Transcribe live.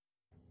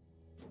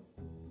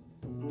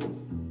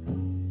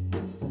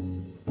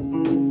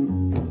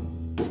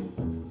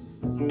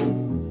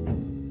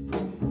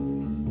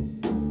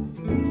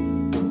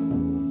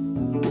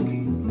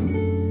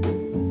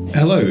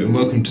Hello and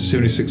welcome to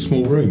 76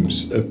 Small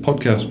Rooms, a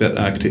podcast about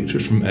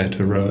architecture from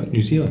Aotearoa,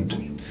 New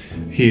Zealand.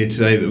 Here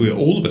today, we're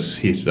all of us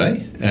here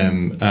today.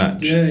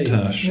 Arch, Yay.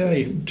 Tash,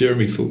 Yay.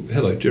 Jeremy.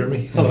 Hello,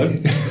 Jeremy. Hello.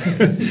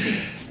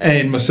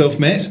 And myself,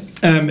 Matt.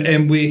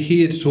 And we're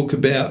here to talk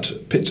about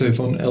Petzo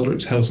von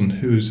Eldrichshausen,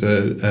 who's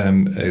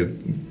a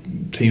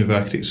team of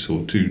architects,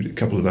 or a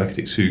couple of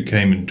architects who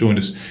came and joined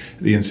us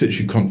at the In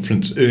Situ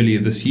conference earlier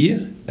this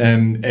year.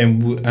 And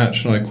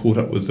Arch and I caught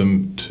up with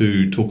them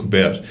to talk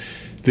about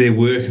their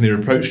work and their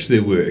approach to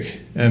their work.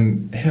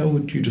 How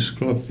would you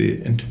describe their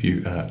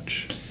interview,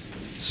 Arch?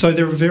 So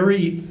they're a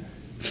very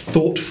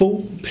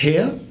thoughtful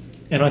pair,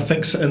 and I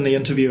think in the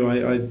interview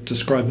I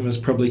describe them as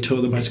probably two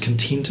of the most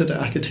contented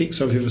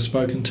architects I've ever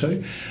spoken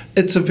to.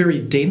 It's a very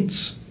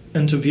dense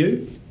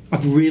interview.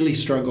 I've really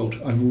struggled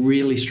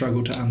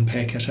to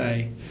unpack it,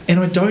 And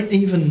I don't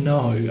even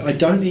know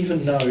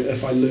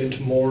if I learnt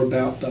more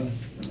about them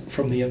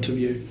from the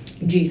interview.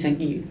 Do you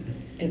think you...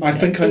 I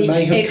think I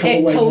may have come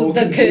away more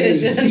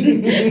confused. Pulled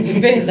the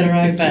curtain further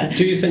over.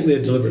 Do you think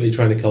they're deliberately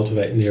trying to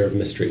cultivate an air of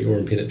mystery or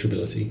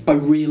impenetrability? I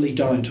really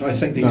don't. I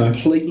think they're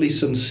completely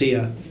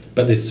sincere.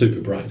 But they're super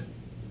bright.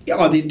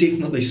 Yeah, they're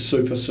definitely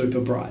super, super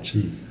bright.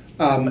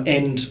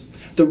 And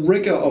the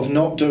rigour of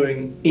not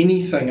doing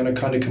anything in a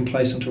kind of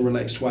complacent or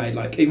relaxed way,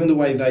 like even the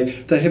way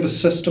they have a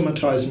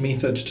systematised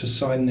method to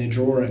sign their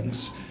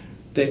drawings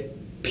that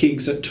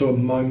pegs it to a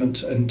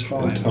moment in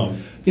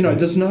time. You know,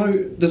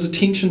 there's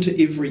attention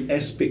to every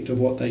aspect of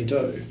what they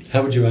do.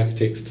 How would you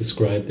architects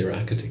describe their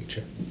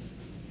architecture?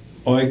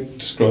 I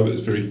describe it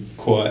as very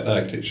quiet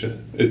architecture.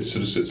 It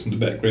sort of sits in the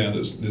background.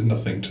 There's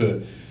nothing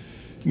to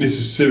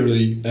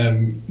necessarily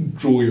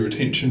draw your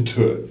attention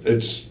to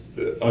it.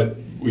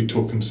 We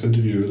talk in this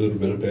interview a little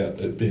bit about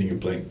it being a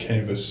blank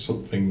canvas,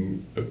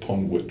 something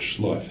upon which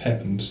life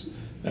happens,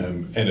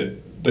 and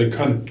they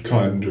kind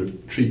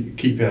of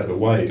keep out of the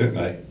way, don't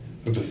they,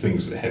 of the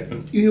things that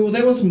happen. Yeah, well,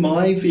 that was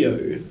my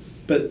view,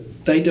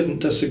 but they didn't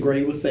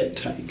disagree with that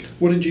take.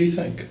 What did you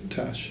think,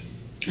 Tash?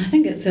 I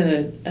think it's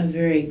a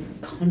very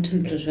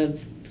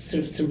contemplative,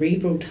 sort of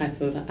cerebral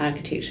type of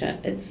architecture.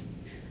 It's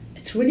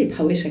really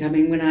poetic. I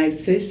mean, when I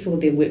first saw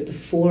their work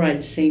before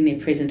I'd seen their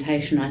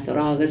presentation, I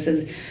thought, this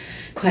is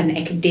quite an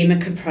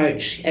academic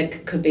approach.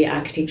 It could be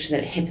architecture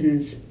that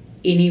happens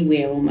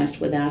anywhere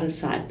almost without a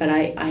site. But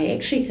I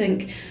actually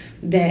think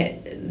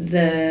that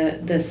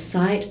the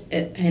site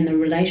and the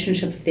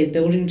relationship of their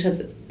building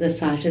to the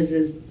site is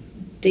as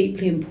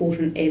deeply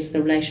important as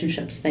the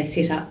relationships they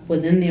set up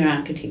within their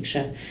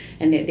architecture,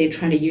 and that they're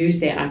trying to use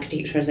their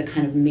architecture as a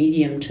kind of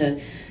medium to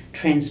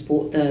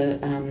transport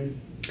the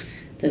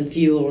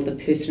viewer or the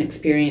person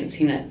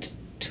experiencing it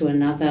to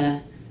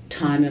another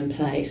time and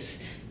place,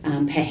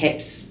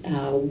 perhaps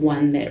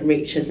one that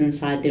reaches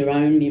inside their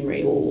own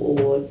memory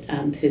or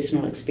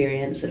personal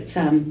experience. It's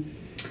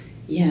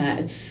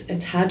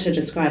hard to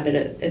describe, but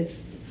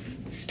it's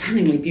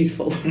stunningly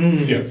beautiful.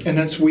 Yeah. And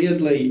it's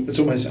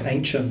almost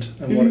ancient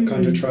in what it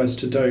kind of tries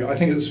to do. I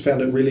think it's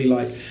found it really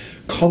like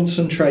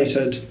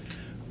concentrated,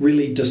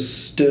 really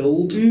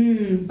distilled.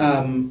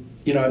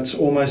 It's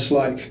almost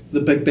like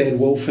the big bad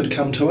wolf had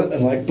come to it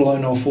and like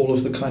blown off all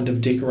of the kind of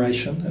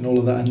decoration and all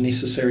of the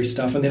unnecessary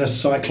stuff, and then a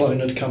cyclone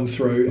had come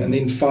through, and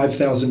then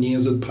 5,000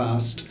 years had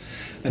passed,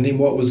 and then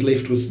what was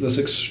left was this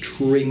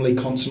extremely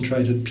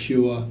concentrated,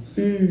 pure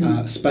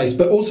space,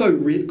 but also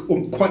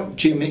quite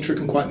geometric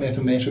and quite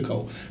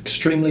mathematical,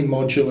 extremely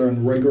modular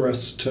and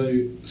rigorous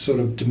to sort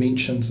of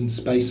dimensions and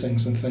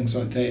spacings and things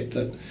like that.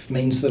 That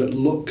means that it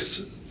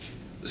looks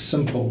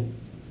simple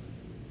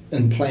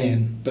in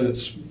plan, but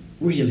it's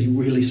really,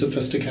 really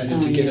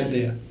sophisticated to get it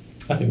there.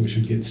 I think we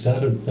should get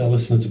started. Our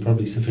listeners are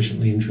probably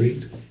sufficiently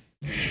intrigued.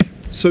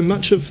 So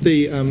much of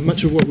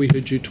what we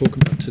heard you talk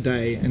about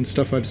today, and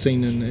stuff I've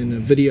seen in a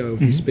video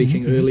of you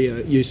speaking earlier,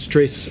 you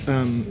stress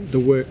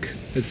the work.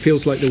 It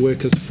feels like the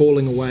work is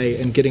falling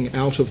away and getting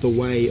out of the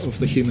way of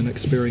the human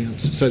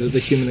experience, so that the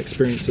human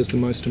experience is the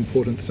most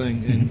important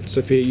thing. And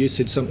Sophia, you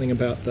said something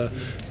about the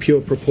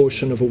pure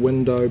proportion of a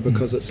window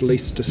because it's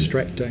least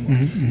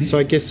distracting. So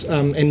I guess,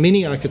 and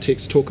many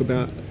architects talk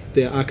about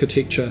their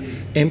architecture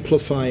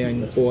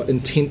amplifying or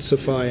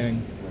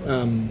intensifying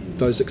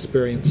those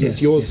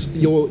experiences. Yes.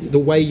 The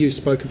way you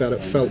spoke about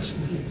it felt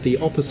the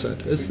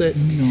opposite. Is that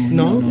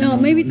no?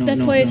 Maybe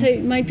that's why I say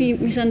it might be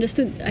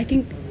misunderstood. I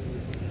think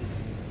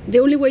the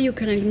only way you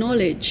can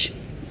acknowledge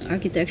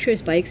architecture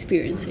is by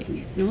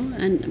experiencing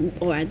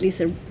it, or at least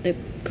the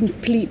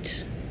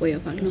complete way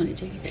of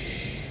acknowledging it.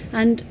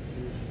 And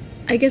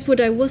I guess what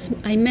I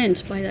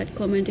meant by that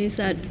comment is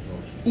that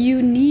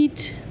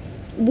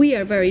we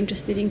are very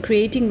interested in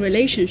creating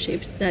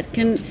relationships that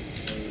can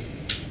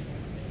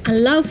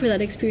allow for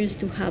that experience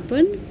to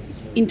happen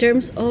in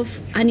terms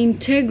of an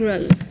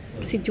integral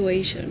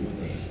situation.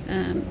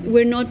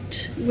 We're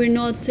not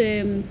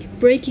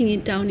breaking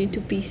it down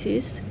into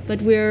pieces,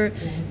 but we're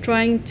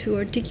trying to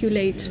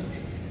articulate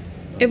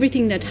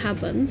everything that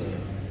happens,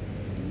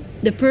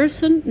 the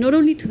person, not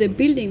only to the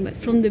building, but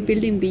from the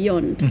building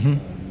beyond.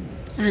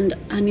 And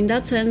in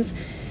that sense,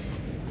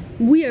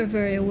 we are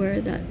very aware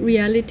that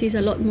reality is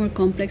a lot more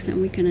complex than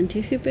we can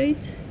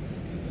anticipate.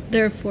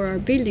 Therefore, our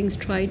buildings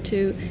try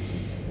to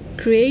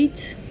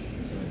create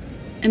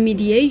a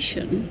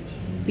mediation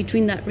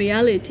between that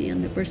reality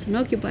and the person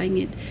occupying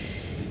it.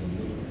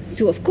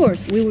 So, of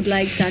course, we would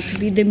like that to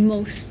be the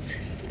most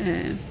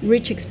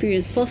rich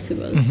experience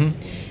possible.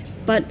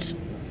 But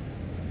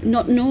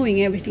not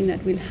knowing everything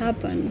that will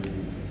happen,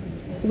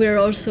 we're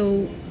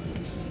also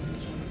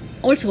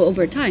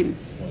over time.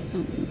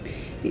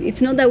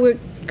 It's not that we're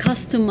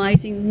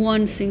customizing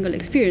one single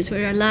experience.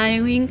 We're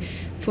allowing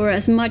for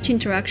as much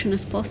interaction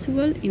as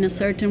possible in a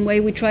certain way.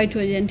 We try to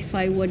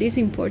identify what is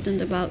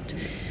important about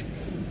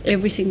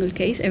every single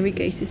case. Every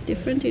case is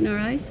different in our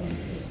eyes.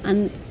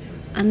 And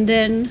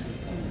then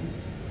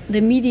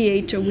the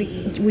mediator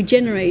we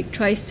generate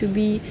tries to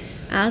be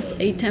as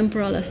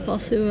atemporal as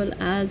possible,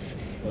 as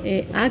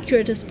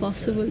accurate as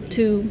possible,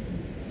 to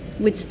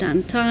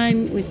withstand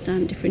time,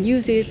 withstand different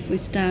usage,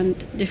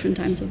 withstand different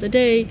times of the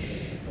day.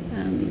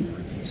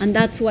 And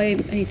that's why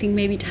I think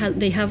maybe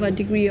they have a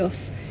degree of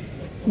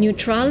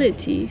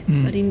neutrality,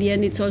 but in the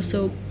end it's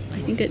also,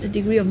 I think, a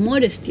degree of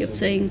modesty of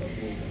saying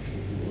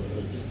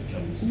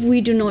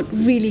we do not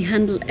really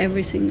handle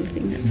every single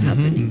thing that's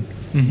happening.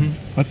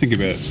 I think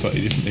about it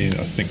slightly differently, and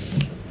I think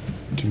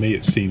to me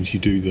it seems you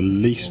do the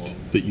least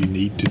that you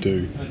need to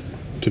do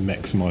to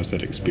maximise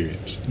that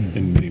experience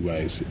in many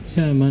ways.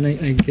 Yeah, man,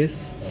 I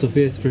guess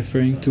Sofia is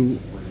referring to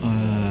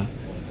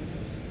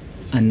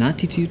an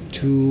attitude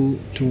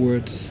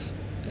towards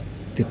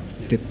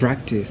the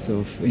practice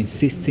of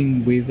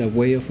insisting with a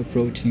way of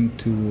approaching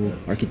to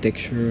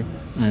architecture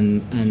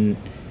and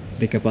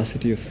the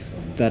capacity of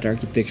that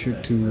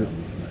architecture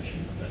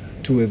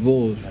to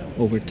evolve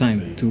over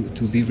time,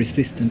 to be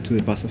resistant to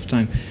the pass of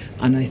time.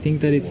 And I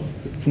think that it's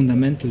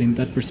fundamental in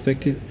that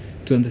perspective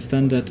to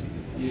understand that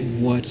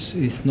what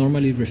is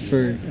normally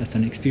referred as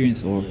an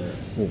experience, or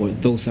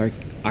those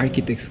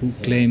architects who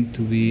claim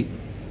to be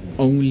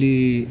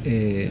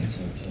only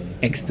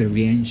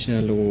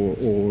experiential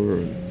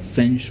or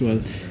sensual,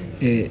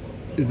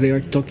 they are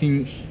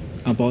talking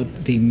about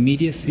the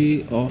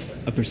immediacy of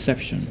a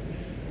perception,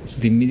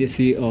 the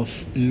immediacy of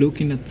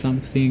looking at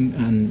something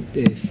and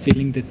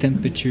feeling the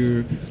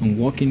temperature, and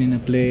walking in a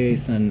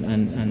place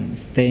and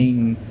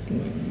staying,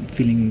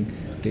 feeling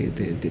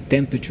the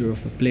temperature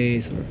of a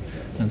place,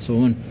 and so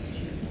on.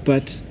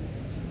 But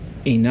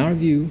in our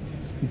view,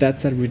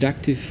 that's a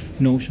reductive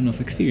notion of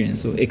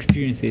experience. So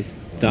experience is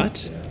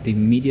that, the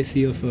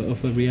immediacy of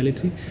a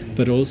reality,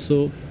 but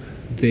also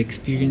the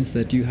experience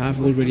that you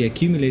have already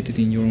accumulated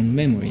in your own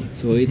memory.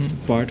 So it's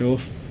part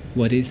of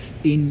what is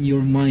in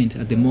your mind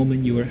at the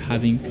moment you are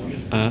having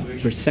a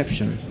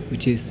perception,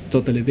 which is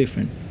totally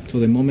different. So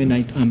the moment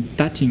I'm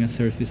touching a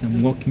surface,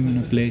 I'm walking on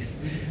a place,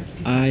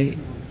 I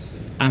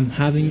am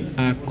having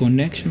a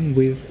connection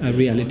with a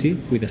reality,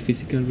 with a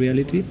physical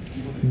reality,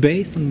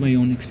 based on my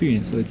own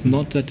experience. So it's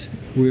not that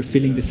we're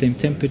feeling the same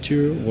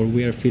temperature or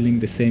we are feeling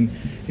the same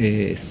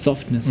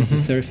softness of the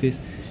surface.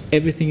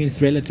 Everything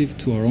is relative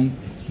to our own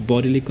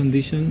bodily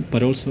condition,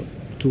 but also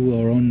to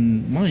our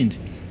own mind.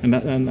 And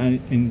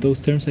in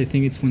those terms, I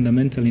think it's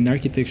fundamental in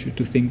architecture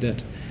to think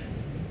that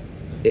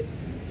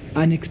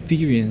an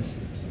experience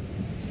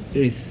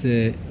is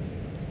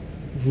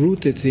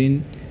rooted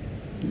in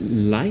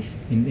life,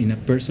 in a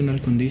personal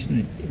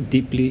condition,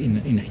 deeply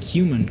in a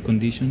human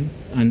condition,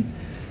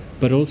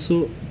 but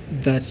also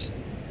that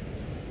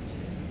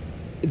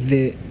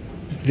the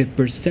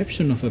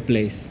perception of a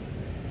place,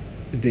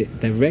 the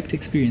direct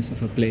experience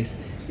of a place,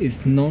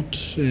 is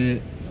not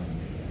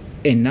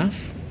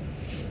enough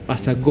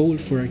as a goal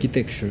for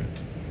architecture.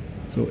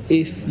 So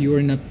if you're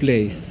in a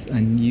place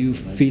and you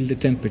feel the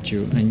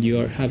temperature and you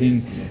are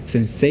having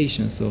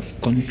sensations of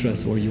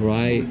contrast, or your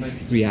eye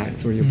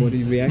reacts or your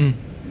body reacts,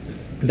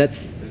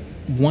 that's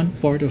one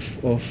part of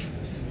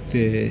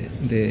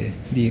the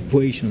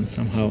equation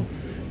somehow,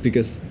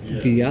 because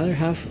the other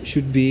half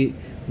should be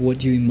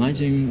what you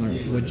imagine or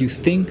what you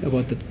think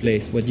about that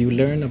place, what you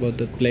learn about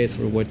that place,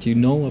 or what you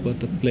know about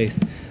that place.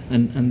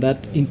 And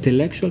that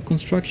intellectual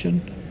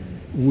construction,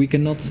 we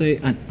cannot say,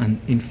 and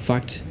in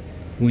fact,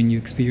 when you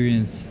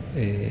experience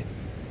the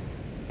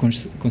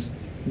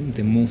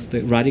most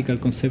radical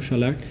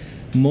conceptual art,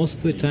 most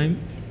of the time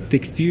the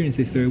experience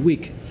is very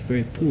weak, it's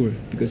very poor,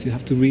 because you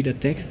have to read a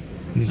text,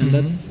 and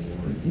that's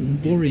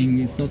boring,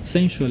 it's not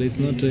sensual, it's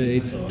not,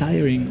 it's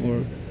tiring,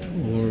 or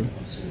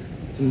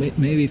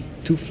maybe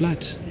too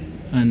flat.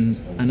 And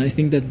I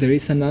think that there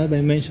is another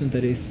dimension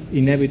that is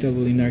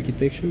inevitable in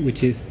architecture,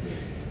 which is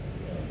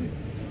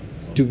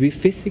to be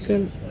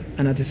physical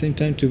and at the same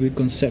time to be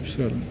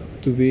conceptual,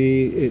 to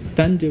be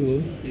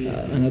tangible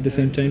and at the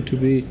same time to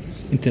be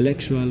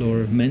intellectual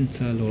or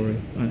mental or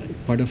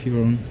part of your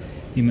own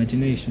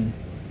imagination.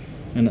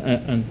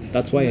 And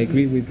that's why I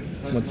agree with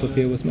what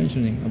Sofia was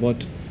mentioning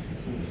about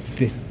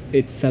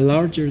it's a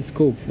larger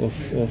scope of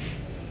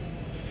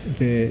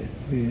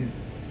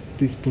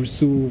this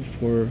pursuit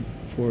for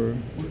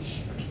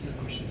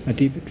a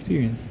deep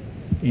experience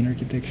in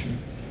architecture.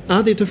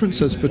 are there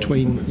differences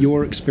between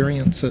your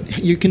experience?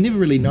 You can never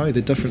really know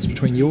the difference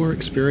between your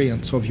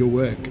experience of your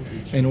work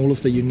and all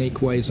of the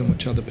unique ways in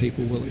which other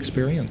people will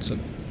experience it.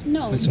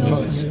 No, I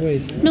suppose.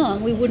 no,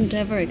 we wouldn't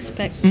ever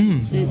expect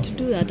to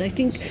do that. I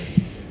think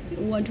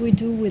what we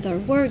do with our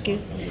work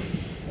is,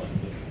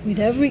 with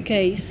every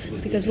case,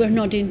 because we're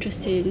not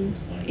interested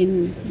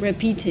in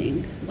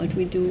repeating what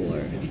we do,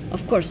 or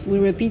of course we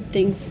repeat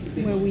things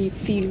where we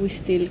feel we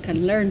still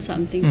can learn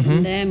something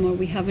from them, or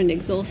we haven't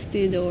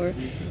exhausted or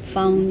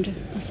found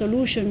a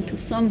solution to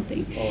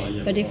something.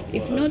 But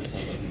if not,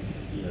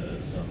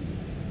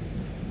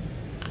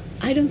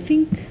 I don't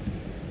think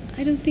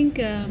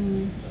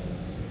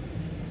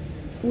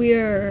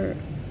we're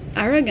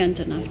arrogant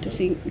enough to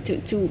think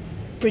to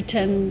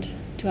pretend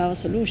to have a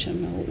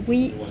solution. No.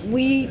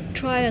 We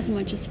try as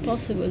much as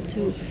possible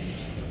to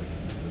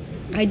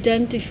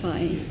identify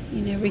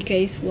in every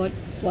case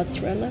what's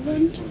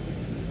relevant,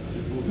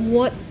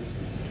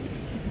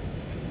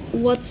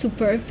 what's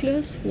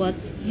superfluous,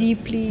 what's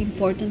deeply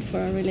important for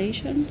our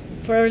relation.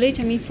 For a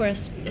relation, I mean for a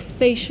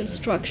spatial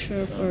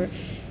structure, for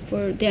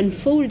the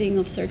unfolding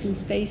of certain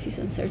spaces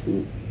and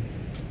certain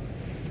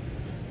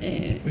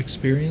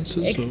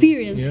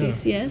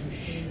experiences, yes.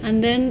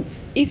 And then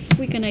if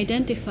we can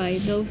identify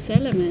those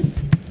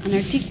elements and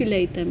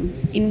articulate them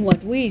in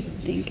what we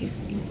think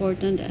is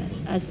important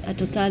as a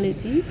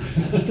totality,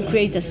 to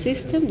create a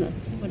system,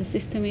 that's what a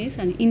system is,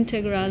 an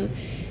integral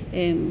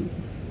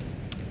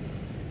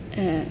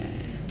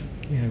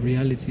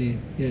reality,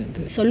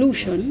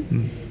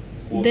 solution,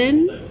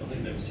 then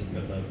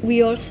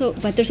we also,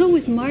 but there's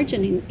always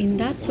margin in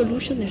that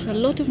solution. There's a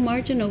lot of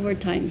margin over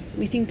time.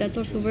 We think that's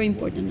also very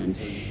important.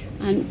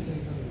 And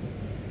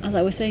as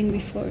I was saying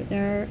before,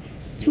 there are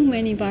too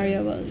many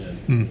variables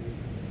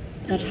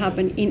that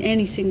happen in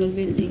any single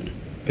building.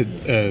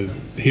 A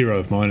hero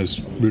of mine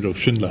is Rudolf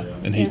Schindler,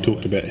 and he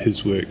talked about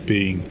his work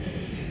being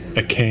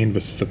a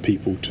canvas for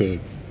people to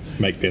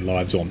make their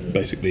lives on.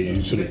 Basically,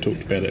 he sort of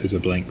talked about it as a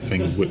blank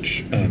thing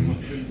which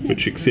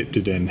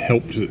accepted and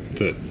helped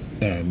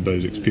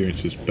those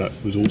experiences, but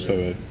was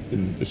also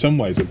in some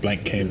ways a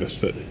blank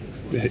canvas that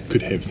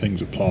could have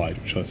things applied,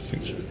 which I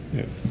think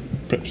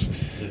perhaps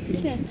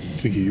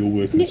thinking your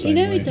work in the same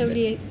way.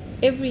 Inevitably,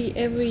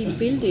 every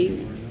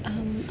building,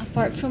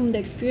 apart from the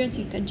experience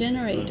it can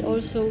generate,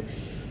 also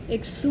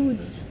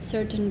exudes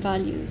certain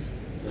values,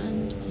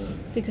 and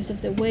because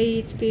of the way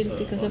it's built,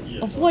 because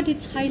of what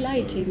it's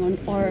highlighting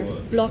or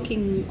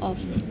blocking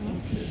off,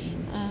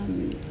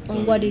 or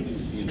what it's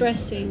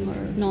stressing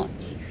or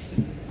not.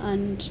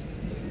 And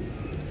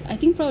I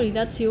think probably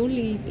that's the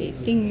only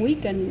thing we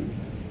can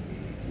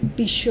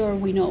be sure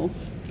we know.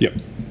 Yep.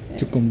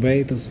 To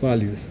convey those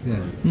values,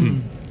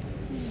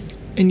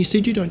 And you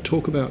said you don't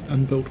talk about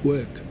unbuilt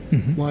work.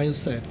 Why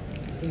is that?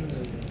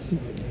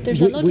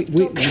 There's a lot of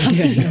talk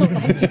happening about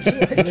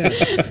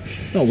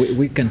No,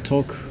 we can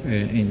talk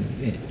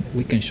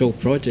we can show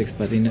projects,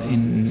 but in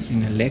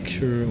a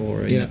lecture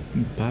or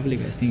in public,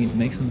 I think it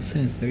makes no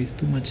sense. There is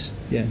too much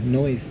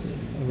noise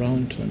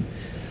around,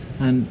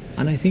 and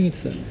I think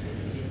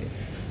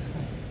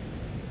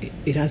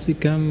it has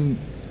become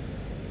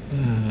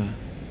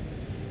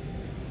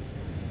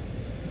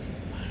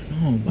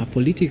a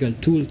political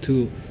tool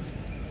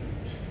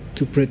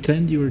to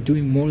pretend you are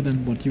doing more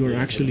than what you are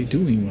actually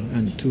doing,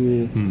 and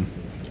to.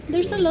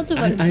 There's a lot of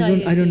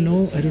anxiety. I don't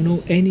know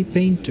any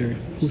painter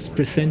who's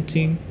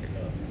presenting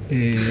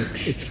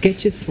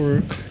sketches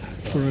for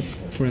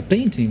a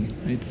painting.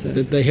 It's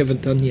That they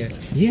haven't done yet.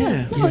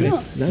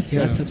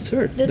 That's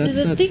absurd.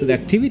 The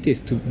activity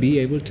is to be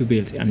able to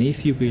build, and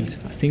if you build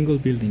a single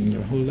building in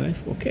your whole life,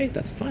 okay,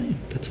 that's fine.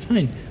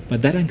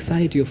 But that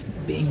anxiety of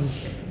being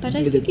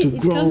able to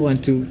grow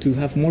and to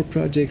have more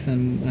projects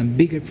and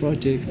bigger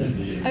projects.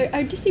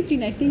 Our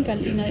discipline, I think,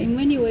 in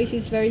many ways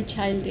is very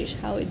childish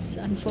how it's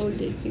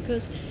unfolded,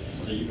 because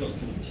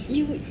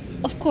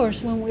of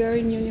course, when we are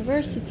in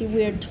university,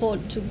 we are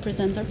taught to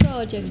present our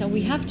projects, and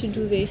we have to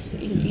do this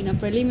in a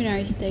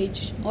preliminary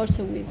stage,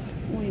 also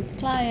with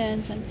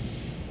clients.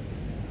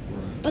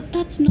 But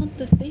that's not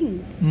the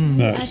thing.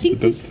 No, I it's think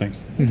the big thing.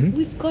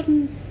 we've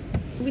gotten,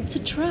 it's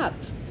a trap,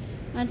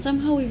 and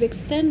somehow we've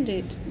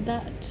extended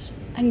that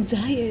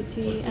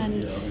anxiety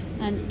and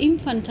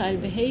infantile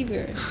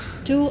behavior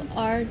to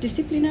our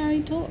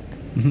disciplinary talk.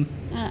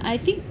 I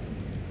think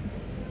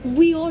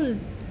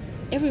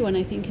everyone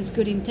I think has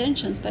good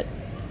intentions, but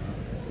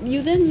we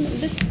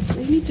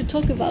need to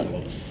talk about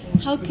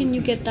how can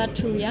you get that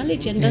to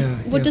reality, and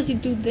what does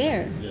it do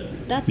there?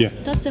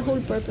 That's the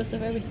whole purpose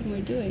of everything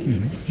we're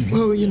doing.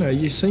 Well,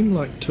 you seem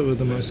like two of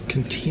the most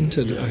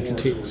contented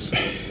architects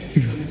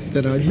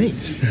that I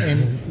meet, and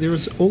there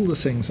is all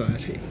this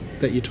anxiety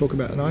that you talk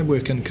about, and I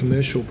work in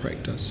commercial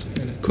practice,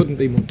 and it couldn't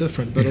be more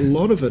different, but a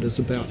lot of it is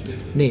about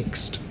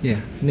next, at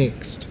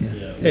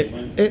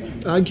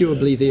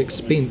arguably the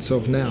expense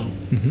of now.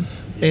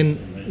 And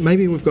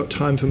maybe we've got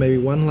time for maybe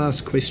one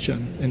last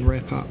question and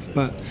wrap up,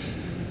 but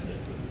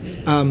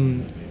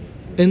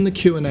in the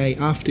Q&A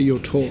after your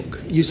talk,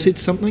 you said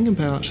something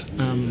about,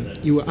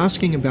 you were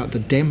asking about the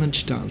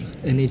damage done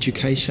in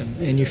education,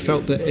 and you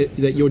felt that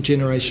that your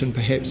generation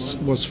perhaps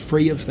was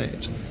free of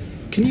that.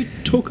 Can you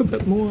talk a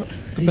bit more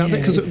about that?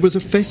 Because it was a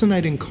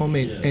fascinating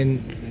comment,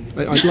 and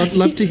I'd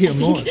love to hear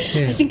more.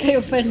 I think I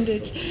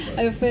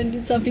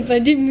offended some people. I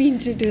didn't mean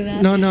to do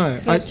that. No.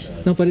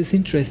 But it's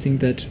interesting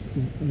that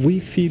we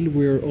feel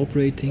we're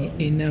operating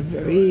in a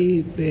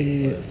very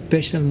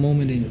special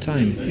moment in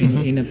time,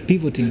 in a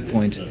pivoting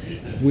point.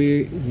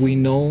 We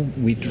know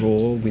we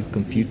draw with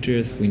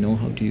computers, we know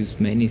how to use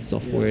many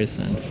softwares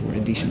and for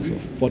editions of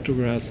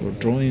photographs or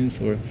drawings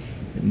or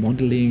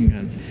modeling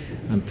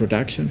and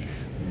production,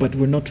 but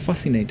we're not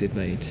fascinated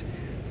by it.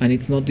 And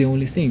it's not the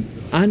only thing.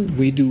 And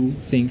we do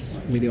things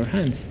with our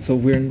hands. So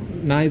we're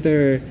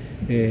neither,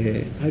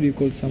 how do you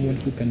call someone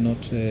who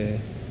cannot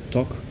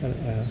talk?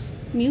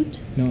 Mute?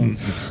 No, not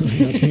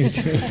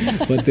mute.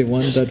 But the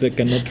one that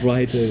cannot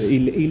write,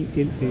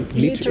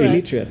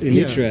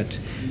 illiterate.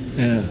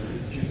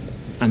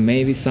 And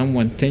maybe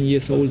someone 10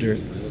 years older,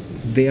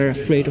 they are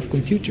afraid of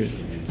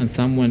computers. And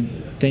someone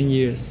 10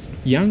 years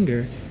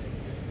younger,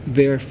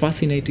 they are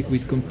fascinated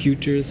with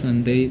computers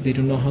and they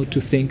don't know how to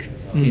think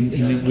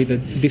with a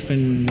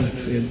different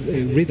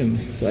rhythm.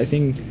 So I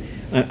think,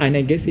 and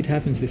I guess it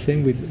happens the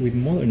same with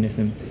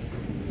modernism.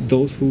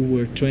 Those who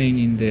were trained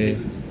in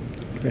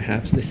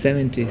perhaps the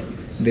 70s,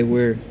 they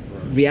were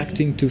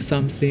reacting to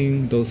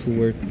something. Those who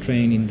were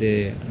trained in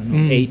the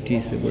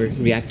 80s, they were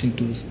reacting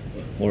to,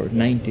 or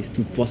 90s,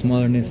 to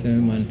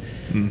postmodernism. And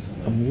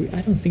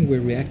I don't think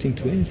we're reacting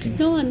to anything.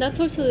 No, and that's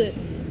also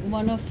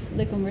one of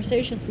the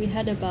conversations we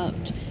had about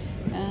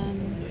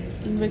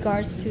in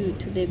regards to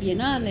the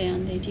Biennale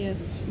and the idea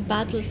of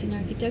battles in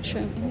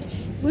architecture.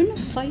 We're not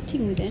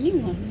fighting with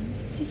anyone.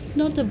 This is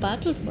not a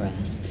battle for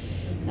us.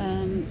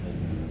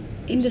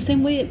 In the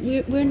same way,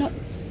 we're not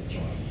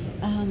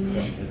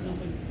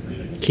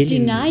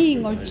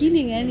denying or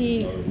killing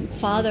any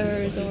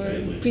fathers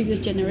or previous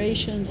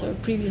generations or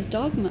previous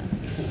dogmas.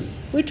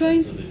 We're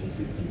trying,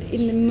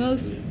 in the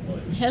most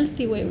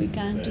healthy way we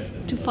can,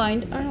 to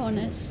find our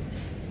honest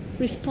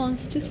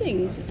response to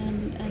things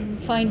and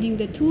finding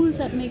the tools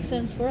that make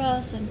sense for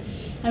us,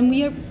 and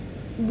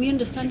we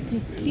understand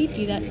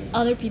completely that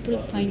other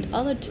people find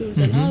other tools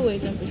and other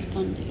ways of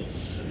responding.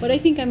 What I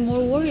think I'm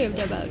more worried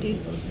about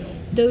is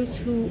those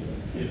who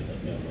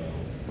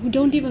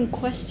don't even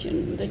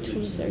question the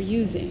tools they're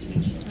using,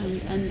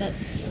 and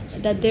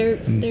that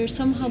they're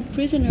somehow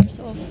prisoners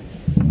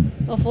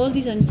of all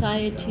this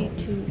anxiety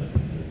to,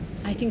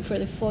 I think, for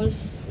the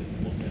false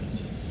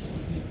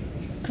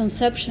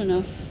conception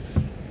of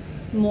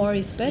more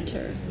is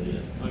better,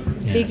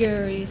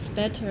 bigger is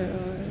better,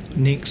 or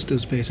next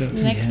is better.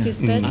 Next is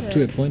better. Up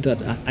to a point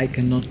that I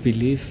cannot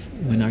believe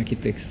when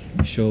architects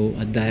show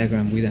a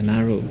diagram with an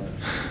arrow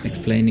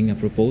explaining a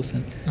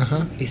proposal.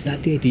 Is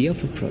that the idea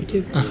of a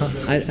project?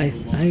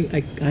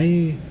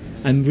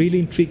 I'm really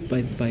intrigued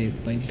by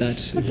that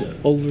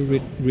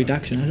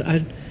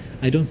over-reduction.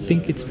 I don't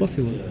think it's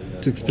possible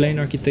to explain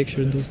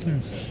architecture in those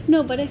terms.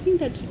 No, but I think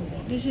that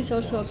this is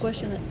also a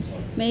question that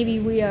maybe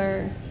we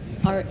are,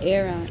 our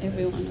era,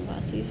 every one of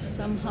us is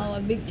somehow a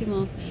victim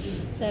of,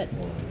 that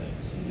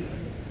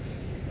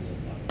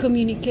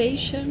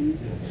communication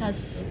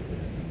has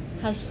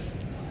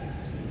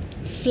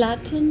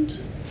flattened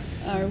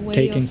our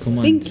way of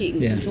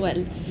thinking as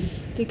well,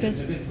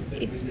 because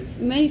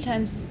many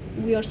times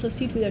we also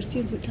sit with our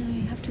students, we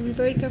have to be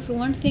very careful.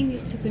 One thing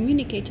is to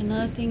communicate,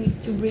 another thing is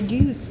to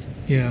reduce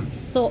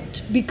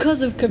thought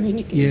because of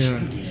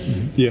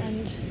communication.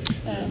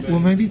 Well,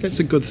 maybe that's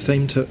a good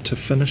theme to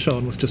finish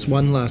on with just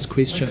one last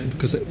question,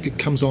 because it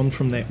comes on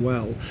from that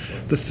well.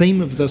 The theme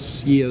of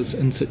this year's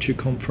In Situ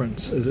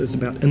conference is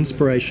about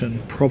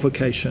inspiration,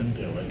 provocation,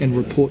 and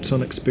reports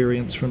on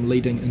experience from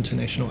leading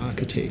international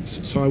architects.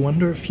 So I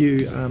wonder if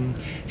you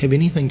have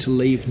anything to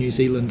leave New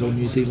Zealand or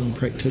New Zealand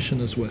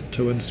practitioners with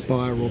to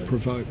inspire or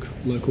provoke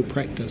local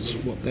practice,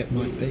 what that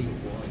might be.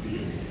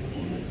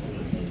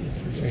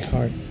 It's very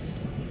hard.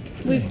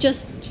 We've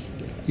just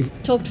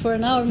talked for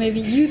an hour. Maybe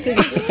you think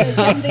you said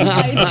something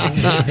right.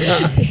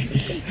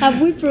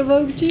 Have we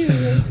provoked you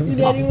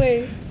in any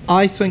way?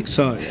 I think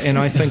so, and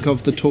I think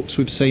of the talks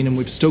we've seen, and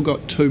we've still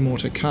got 2 more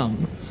to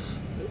come,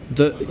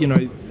 that, you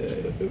know,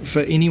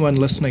 for anyone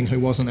listening who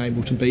wasn't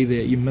able to be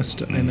there, you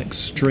missed an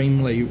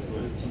extremely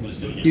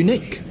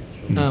unique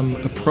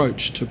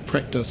approach to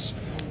practice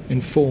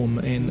and form,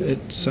 and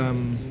it's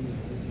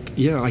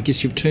I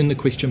guess you've turned the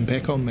question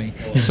back on me.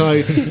 So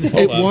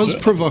it was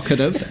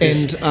provocative,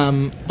 and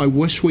I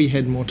wish we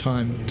had more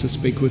time to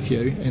speak with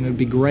you, and it'd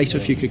be great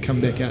if you could come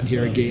back out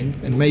here again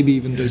and maybe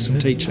even do some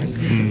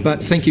teaching.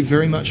 But thank you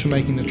very much for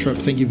making the trip.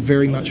 Thank you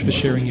very much for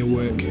sharing your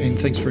work, and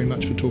thanks very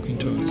much for talking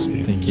to us.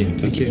 Thank you.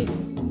 Thank you.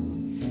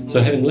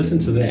 So having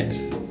listened to that,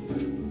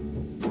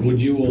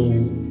 would you all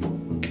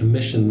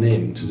commission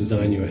them to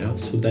design your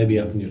house? Would they be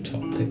up in your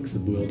top picks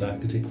of world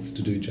architects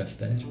to do just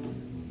that?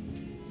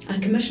 I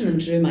commissioned them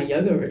to do my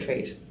yoga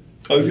retreat.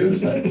 I was going to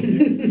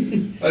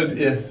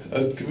say,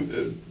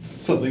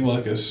 something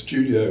like a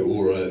studio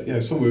or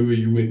somewhere where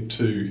you went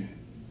to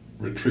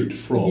retreat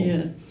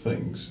from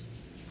things.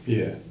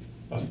 Yeah,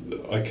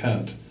 I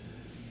can't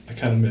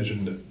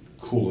imagine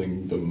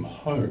calling them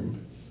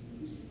home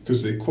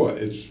because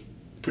it's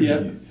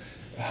pretty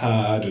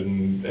hard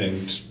and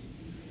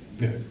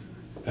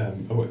I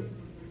won't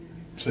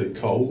say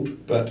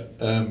cold, but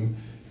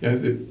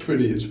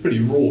it's a pretty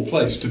raw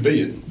place to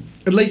be in.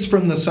 At least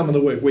from some of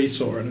the work we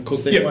saw, and of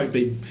course there won't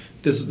be.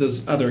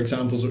 There's other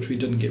examples which we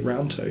didn't get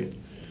round to.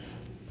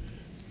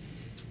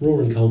 Raw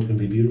and cold can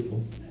be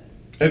beautiful.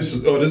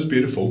 Absolutely. Oh, it is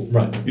beautiful.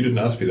 Right. You didn't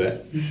ask me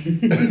that.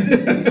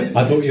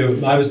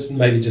 I was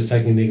maybe just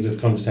taking a negative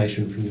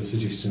connotation from your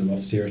suggestion of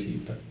austerity,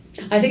 but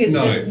I think it's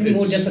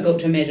more difficult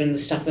to imagine the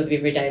stuff of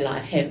everyday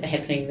life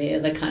happening there,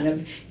 the kind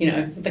of,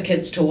 the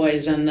kids'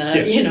 toys and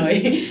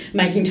the,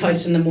 making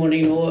toast in the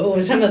morning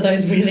or some of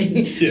those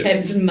really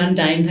perhaps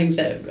mundane things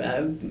that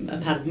are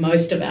part of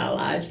most of our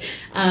lives.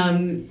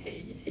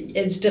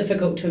 It's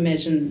difficult to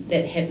imagine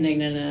that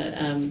happening in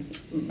a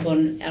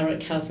von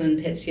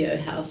Ericshausen Patio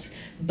house,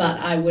 but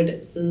I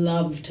would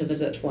love to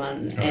visit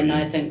one,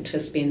 I think to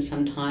spend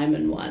some time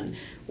in one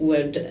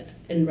would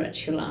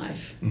enrich your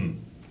life.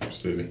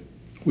 Absolutely.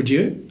 Would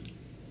you?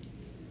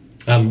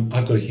 I've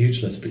got a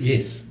huge list, but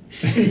yes.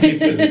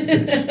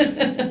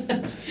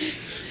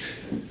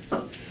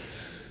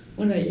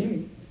 What about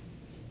you?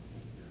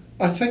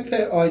 I think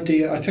that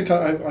idea. I think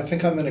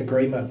I'm in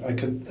agreement. I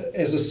could,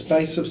 as a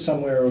space of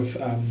somewhere of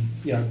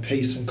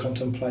peace and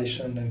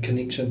contemplation and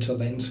connection to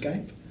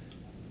landscape.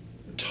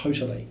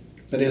 Totally,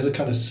 but as a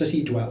kind of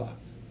city dweller,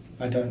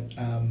 I don't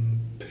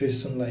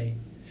personally.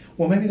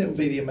 Well, maybe that would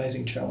be the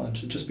amazing challenge.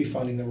 It'd just be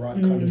finding the right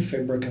kind of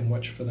fabric in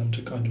which for them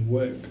to kind of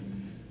work.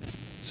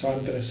 So I'm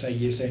going to say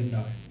yes and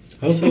no.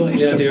 I also like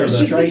the idea of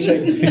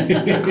frustrating.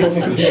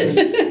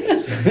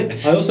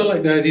 I also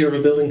like the idea of a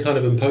building kind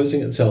of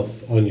imposing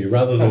itself on you,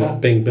 rather than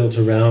it being built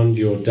around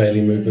your daily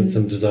movements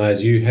and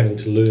desires. You having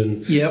to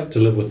learn to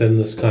live within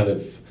this kind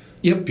of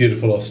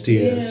beautiful,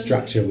 austere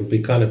structure would be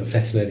kind of a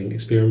fascinating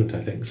experiment,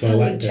 I think. So I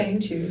like that.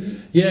 Change you.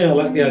 Yeah, I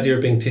like the idea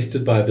of being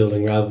tested by a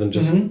building rather than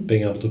just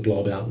being able to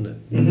blob out in it.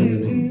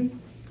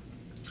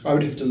 I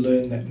would have to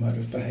learn that mode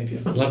of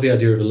behaviour. I love the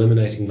idea of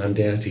eliminating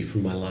mundanity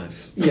from my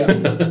life. Yeah. I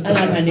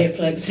like my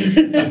Netflix.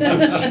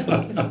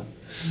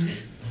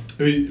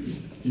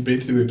 You've been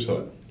to the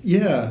website?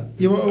 Yeah.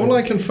 All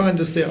I can find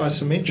is their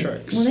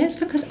isometrics. Well, that's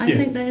because I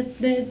think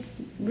they're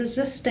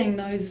resisting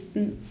those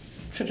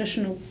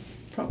traditional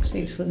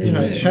proxies for their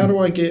work. How do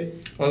I get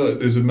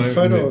there's a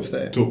photo of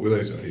that? Talk with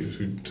those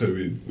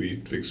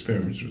we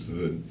experimented with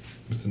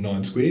the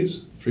 9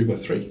 squares,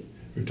 3x3.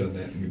 We've done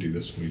that and we do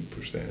this and we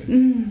push that.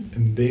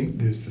 And then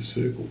there's the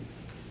circle.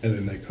 And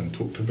then they kind of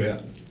talked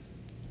about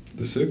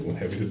the circle and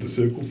how we did the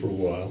circle for a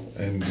while.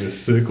 And the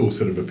circle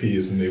sort of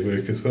appears in their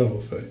work as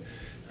well. So,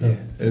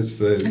 it's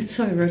so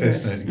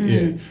rigorous.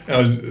 Fascinating.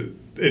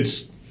 It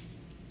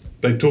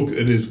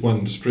is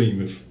one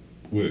stream of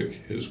work.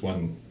 It's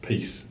one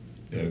piece.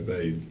 Because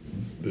they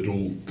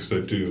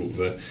do all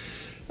the.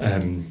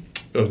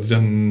 I've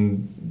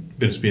done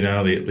Venice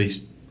Biennale at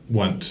least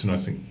once, and I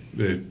think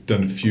they've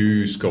done a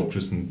few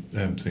sculptures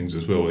and things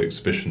as well,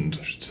 exhibitions,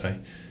 I should say.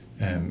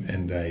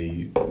 And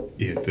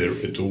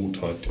it's all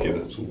tied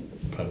together. It's all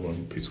part of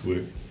one piece of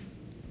work.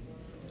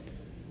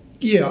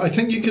 Yeah, I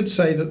think you could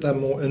say that they're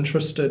more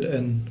interested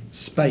in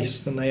space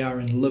than they are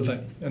in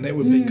living, and that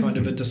would be kind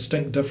of a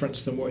distinct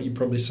difference than what you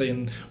probably see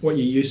in what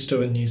you're used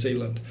to in New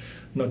Zealand.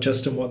 Not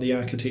just in what the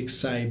architects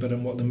say, but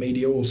in what the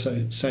media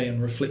also say, and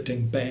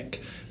reflecting back.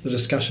 The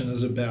discussion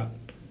is about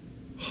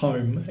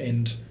home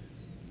and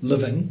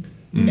living,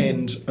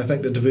 and I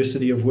think the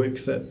diversity of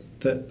work that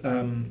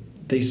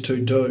these two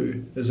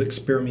do is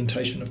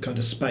experimentation of kind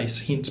of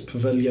space, hence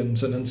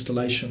pavilions and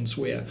installations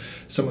where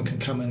someone can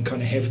come and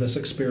kind of have this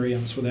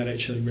experience without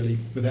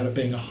it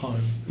being a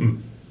home.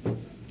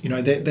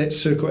 That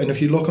circle, and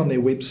if you look on their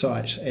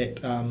website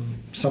at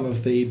some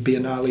of the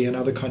Biennale and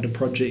other kind of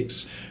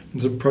projects,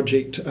 there's a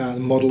project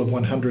model of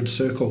 100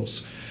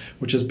 circles,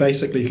 which is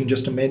basically you can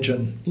just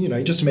imagine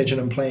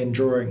and plan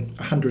drawing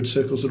 100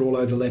 circles that all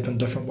overlap in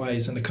different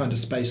ways and the kind of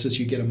spaces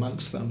you get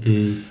amongst them.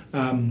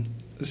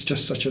 It's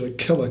just such a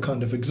killer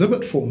kind of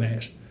exhibit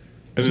format.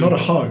 It's not a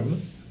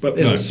home, but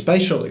as a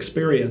spatial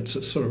experience,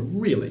 it's sort of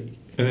really.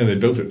 And then they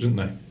built it, didn't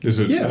they? There's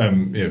a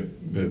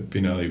the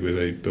Biennale where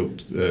they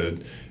built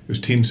it was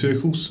 10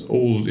 circles,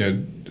 all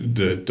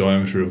the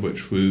diameter of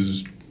which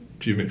was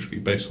geometrically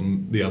based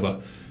on the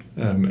other,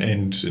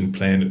 and in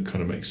plan it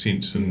kind of makes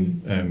sense,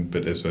 and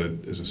but as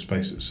a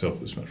space itself,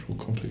 it's much more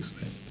complex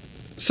than that.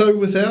 So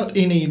without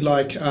any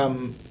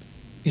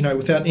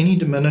without any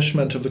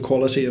diminishment of the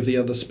quality of the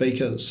other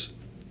speakers,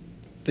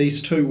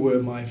 these two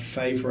were my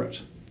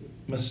favourite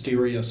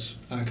mysterious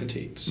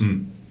architects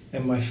and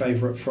my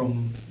favourite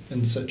from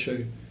in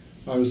situ.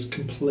 I was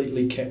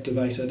completely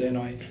captivated, and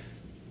I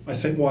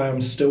think why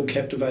I'm still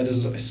captivated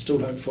is I still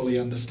don't fully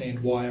understand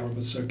why I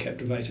was so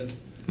captivated.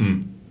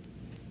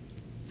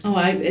 Oh,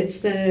 it's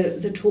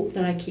the talk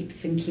that I keep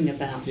thinking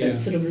about. Yeah.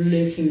 It's sort of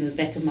lurking in the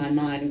back of my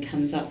mind and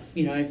comes up,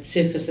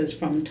 surfaces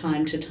from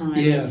time to time.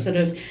 Yeah. It's sort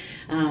of,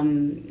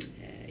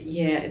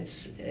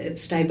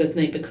 it's stayed with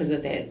me because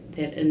of that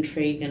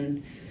intrigue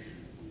and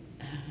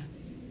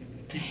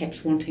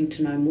perhaps wanting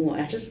to know more.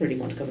 I just really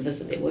want to go and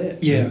visit their work.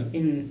 Yeah.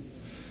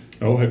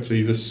 Oh,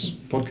 hopefully this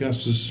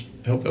podcast has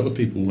helped other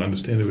people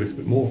understand their work a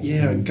bit more.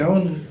 Yeah, go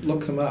and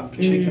look them up,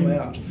 check them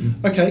out.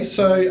 Okay,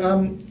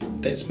 so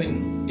that's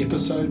been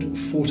episode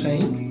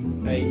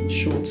 14, a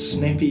short,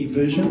 snappy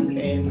version,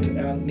 and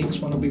our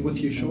next one will be with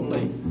you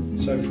shortly.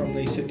 So from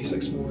the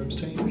 76 Small Rooms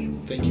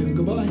team, thank you and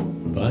goodbye.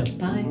 Bye.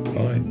 Bye.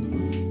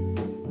 Bye.